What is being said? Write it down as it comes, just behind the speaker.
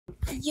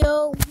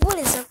Yo, what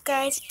is up,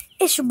 guys?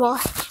 It's your boy,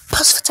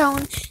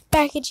 Puzzletone,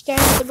 back at you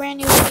guys with a brand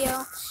new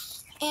video.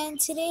 And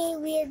today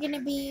we are going to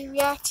be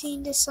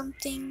reacting to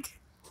something,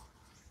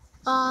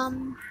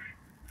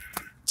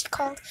 what's it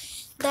called,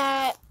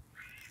 that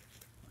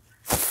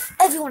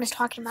everyone is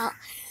talking about.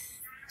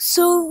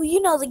 So, you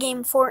know the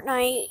game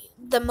Fortnite,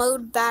 the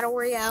mode Battle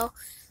Royale.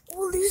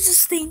 Well, there's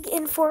this thing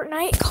in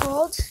Fortnite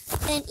called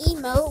an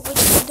emote, which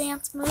is a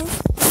dance move.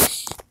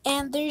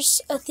 And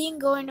there's a thing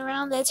going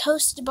around that's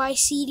hosted by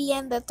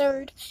CDN the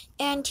Third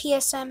and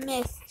TSM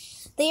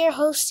Myths. They are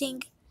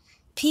hosting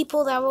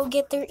people that will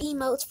get their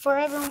emotes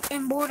forever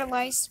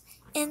immortalized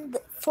in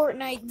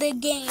Fortnite, the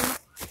game.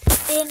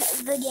 In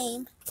the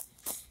game.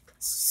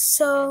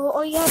 So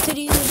all you have to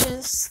do is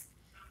just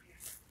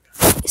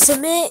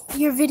submit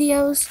your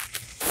videos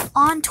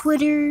on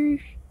Twitter,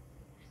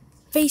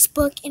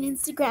 Facebook, and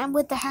Instagram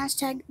with the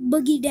hashtag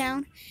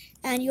 #BoogieDown,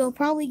 and you'll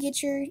probably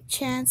get your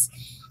chance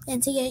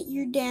and to get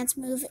your dance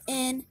move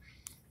in,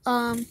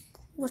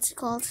 what's it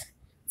called?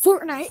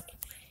 Fortnite,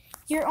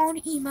 your own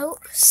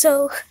emote.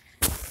 So,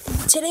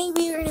 today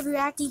we are going to be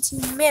reacting to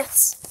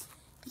myths,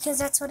 because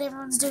that's what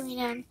everyone's doing,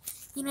 and,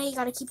 you know, you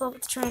gotta keep up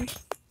with the trend.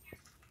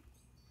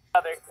 I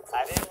didn't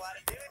want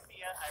to do it to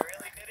you, I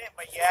really didn't,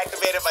 but you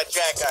activated my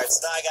track card,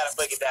 so now I gotta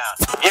book it down.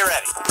 Get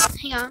ready.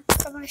 Hang on,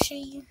 I'm gonna show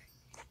you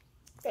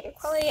better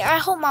quality. I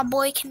hope my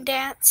boy can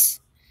dance.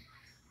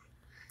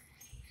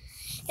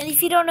 And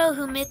if you don't know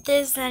who Myth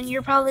is, then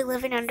you're probably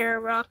living under a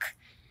rock.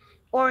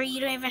 Or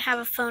you don't even have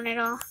a phone at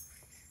all.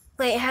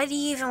 Wait, how do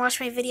you even watch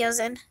my videos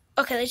then?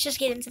 Okay, let's just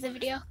get into the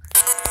video.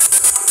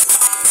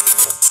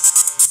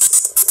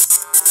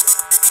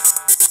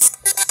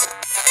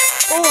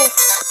 Oh.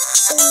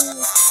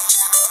 Oh.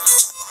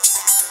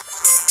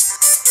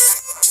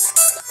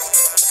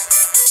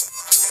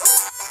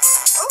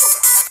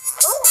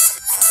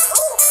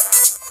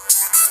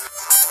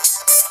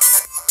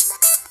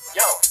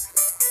 Yo,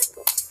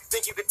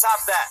 think you could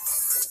top that?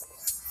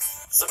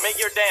 Submit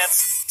your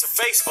dance to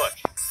Facebook,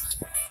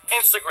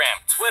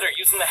 Instagram, Twitter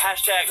using the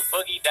hashtag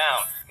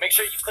 #BoogieDown. Make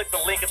sure you click the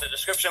link in the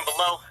description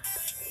below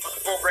for the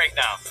full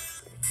breakdown.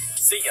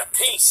 See ya.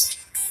 Peace.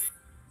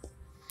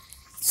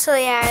 So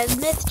yeah,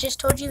 Myth just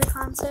told you the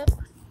concept.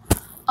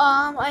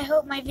 I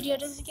hope my video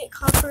doesn't get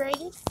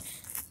copyrighted.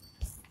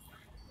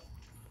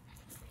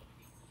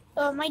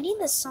 I need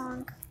this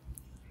song.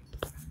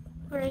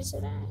 Where is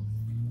it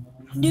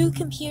at? New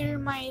computer,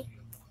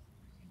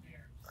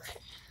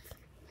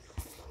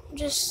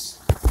 just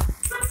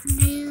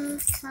new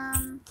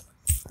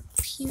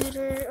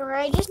computer, or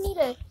I just need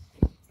to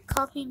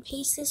copy and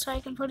paste this so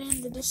I can put it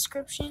in the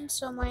description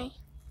so my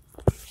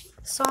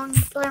song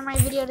or my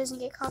video doesn't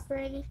get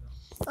copyrighted.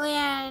 Oh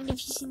yeah, and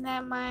if you've seen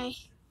that,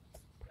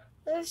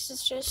 let's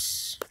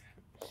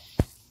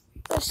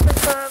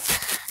look up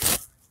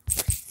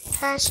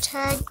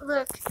hashtag,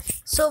 look,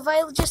 so if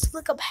I just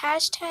look up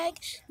hashtag,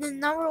 the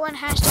 #1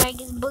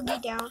 hashtag is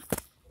 #BoogieDown.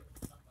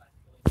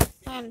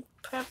 And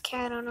proud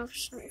cat owner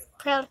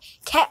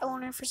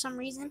for some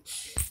reason.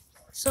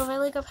 So if I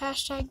look up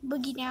hashtag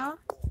 #BoogieDown,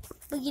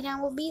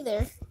 #BoogieDown will be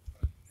there.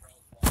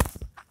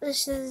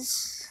 This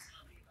is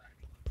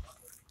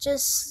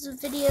just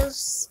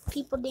videos,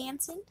 people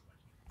dancing.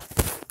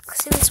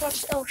 So let's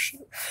watch. Oh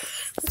shoot!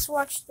 Let's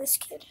watch this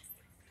kid.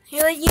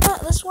 Here, you know,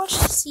 let's watch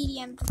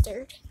CDN the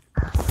Third.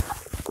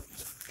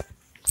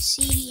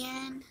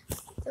 CDN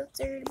the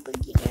Third,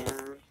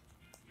 #BoogieDown.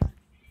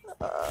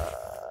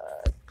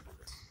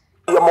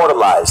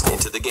 Immortalized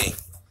into the game.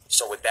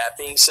 So with that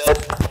being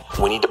said,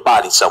 we need to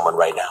body someone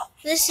right now.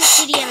 This is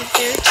CDN the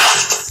Third.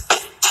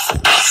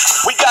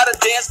 We got a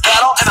dance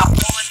battle and I'm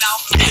falling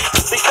out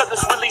because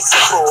it's really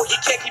simple. He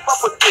can't keep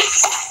up with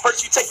this.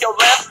 First you take your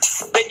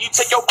left, then you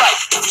take your right.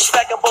 You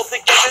stack them both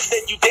together,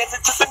 then you dance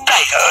into the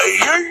night.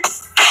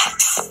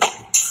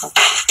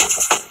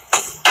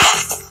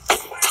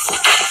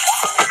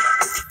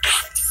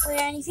 Oh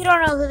yeah, and if you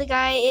don't know who the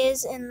guy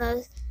is in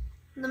the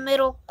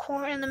middle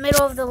corner, in the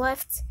middle of the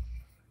left,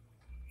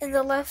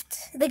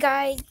 the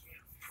guy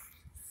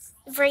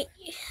right,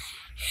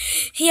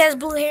 he has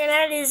blue hair.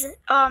 That is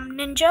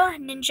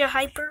Ninja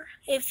Hyper.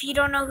 If you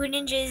don't know who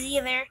Ninja is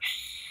either,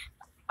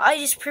 I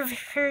just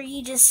prefer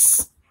you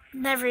just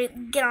never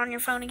get on your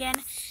phone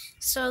again.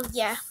 So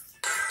yeah.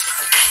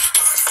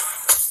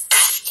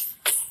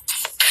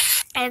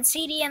 And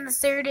CDN the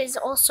Third is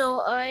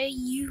also a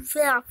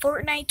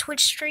Fortnite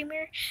Twitch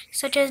streamer,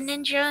 such as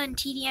Ninja and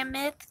TDM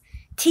Myth.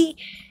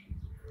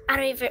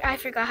 I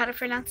forgot how to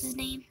pronounce his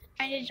name.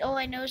 All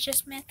I know is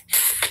just Myth.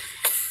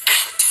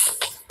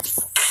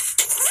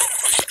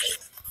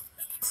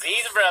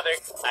 See, brother,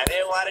 I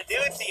didn't want to do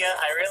it to you.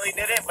 I really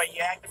didn't, but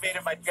you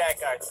activated my track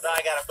card, so now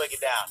I gotta book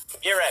it down.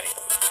 Get ready.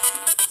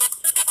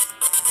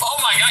 Oh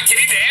my god, can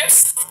he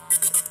dance?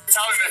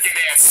 Tell me that he can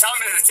dance. Tell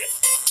me that he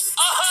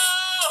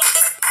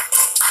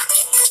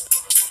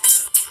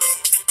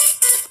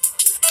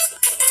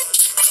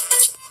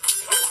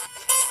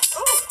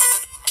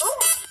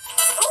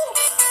Oh!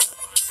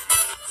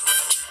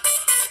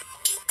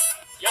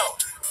 Yo,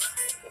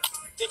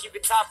 think you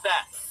can top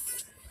that?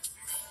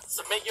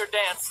 Submit your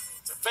dance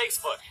to to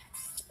Facebook,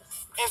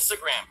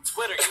 Instagram,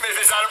 Twitter. Myth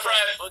is out of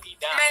breath. Boogie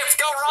Down. Myth,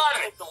 go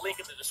run! Click the link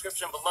in the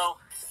description below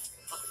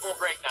for the full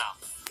breakdown.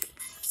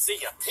 See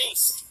ya.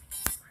 Peace.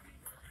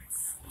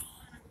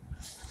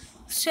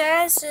 So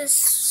that's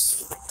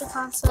just the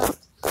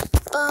concept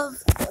of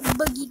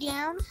Boogie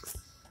Down.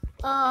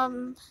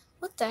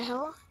 What the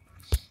hell?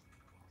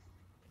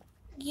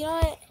 You know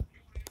what?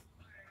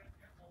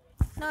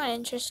 Not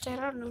interested.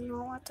 I don't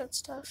know what that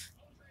stuff.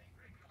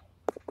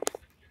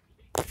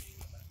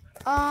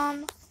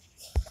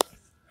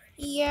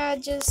 Yeah,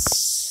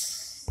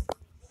 just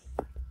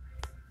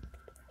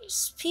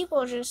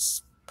people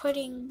just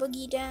putting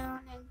Boogie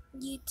Down on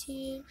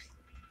YouTube.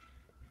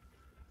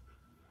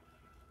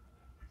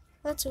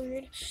 That's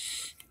weird.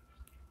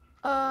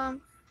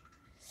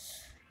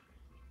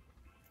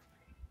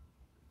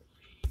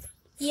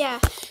 Yeah,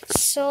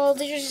 so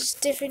there's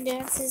different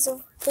dances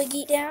of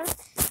Boogie Down.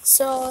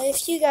 So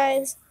if you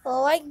guys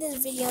like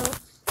this video,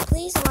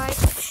 please like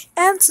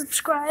and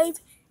subscribe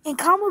and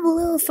comment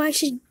below if I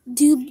should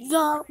do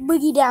the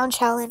Boogie Down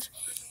challenge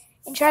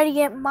and try to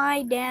get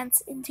my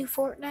dance into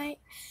Fortnite.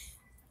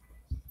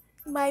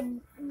 My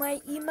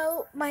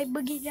emote, my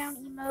Boogie Down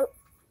emote.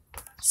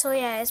 So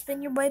yeah, it's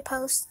been your boy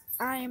Post.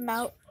 I am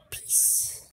out. Peace.